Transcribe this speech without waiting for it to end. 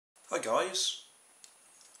Hi guys,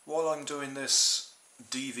 while I'm doing this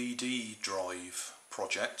DVD drive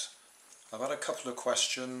project, I've had a couple of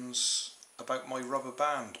questions about my rubber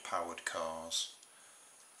band powered cars.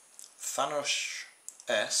 Thanos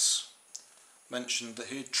S mentioned that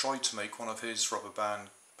he'd tried to make one of his rubber band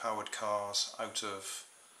powered cars out of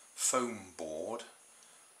foam board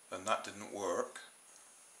and that didn't work,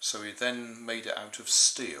 so he then made it out of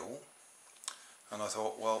steel, and I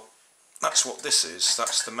thought, well, that's what this is.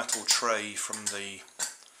 That's the metal tray from the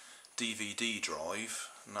DVD drive,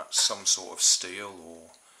 and that's some sort of steel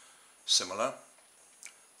or similar.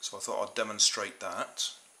 So I thought I'd demonstrate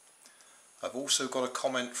that. I've also got a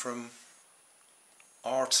comment from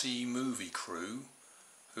RT Movie Crew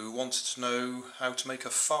who wanted to know how to make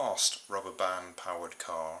a fast rubber band powered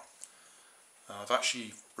car. I've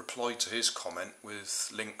actually replied to his comment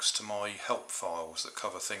with links to my help files that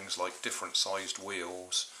cover things like different sized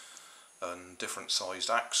wheels and different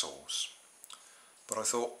sized axles. But I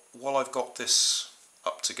thought, while I've got this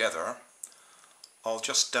up together, I'll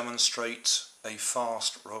just demonstrate a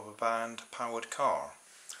fast rubber band powered car.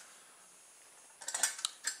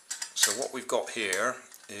 So what we've got here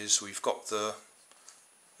is we've got the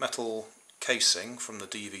metal casing from the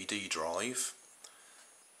DVD drive,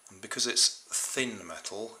 and because it's thin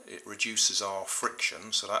metal it reduces our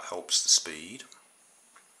friction, so that helps the speed.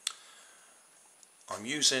 I'm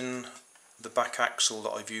using the back axle that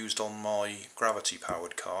I've used on my gravity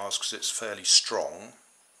powered cars because it's fairly strong,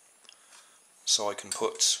 so I can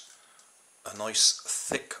put a nice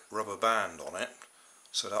thick rubber band on it,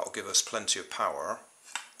 so that'll give us plenty of power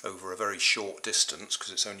over a very short distance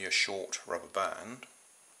because it's only a short rubber band.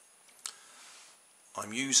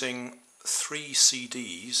 I'm using 3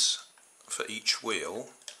 CDs for each wheel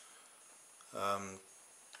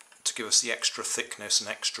to give us the extra thickness and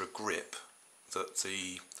extra grip that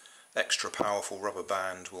the extra powerful rubber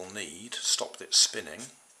band will need to stop it spinning.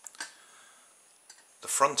 The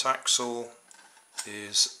front axle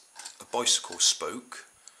is a bicycle spoke,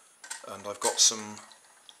 and I've got some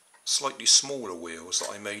slightly smaller wheels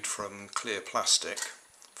that I made from clear plastic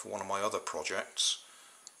for one of my other projects,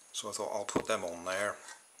 so I thought I'll put them on there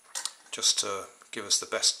just to give us the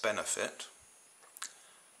best benefit,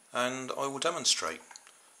 and I will demonstrate.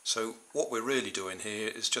 So what we're really doing here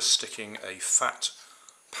is just sticking a fat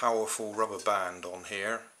powerful rubber band on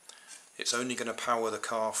here. It's only going to power the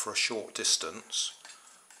car for a short distance,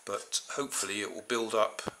 but hopefully it will build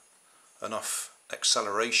up enough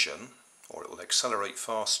acceleration, or it will accelerate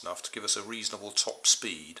fast enough to give us a reasonable top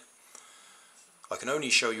speed. I can only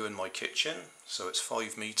show you in my kitchen, so it's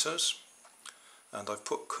 5 meters, and I've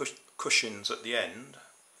put cushions at the end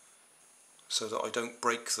so that I don't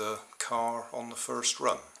break the car on the first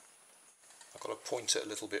run. I've got to point it a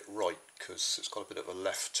little bit right because it's got a bit of a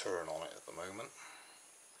left turn on it at the moment.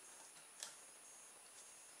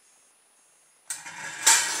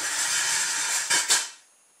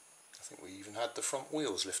 I think we even had the front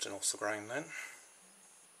wheels lifting off the ground then.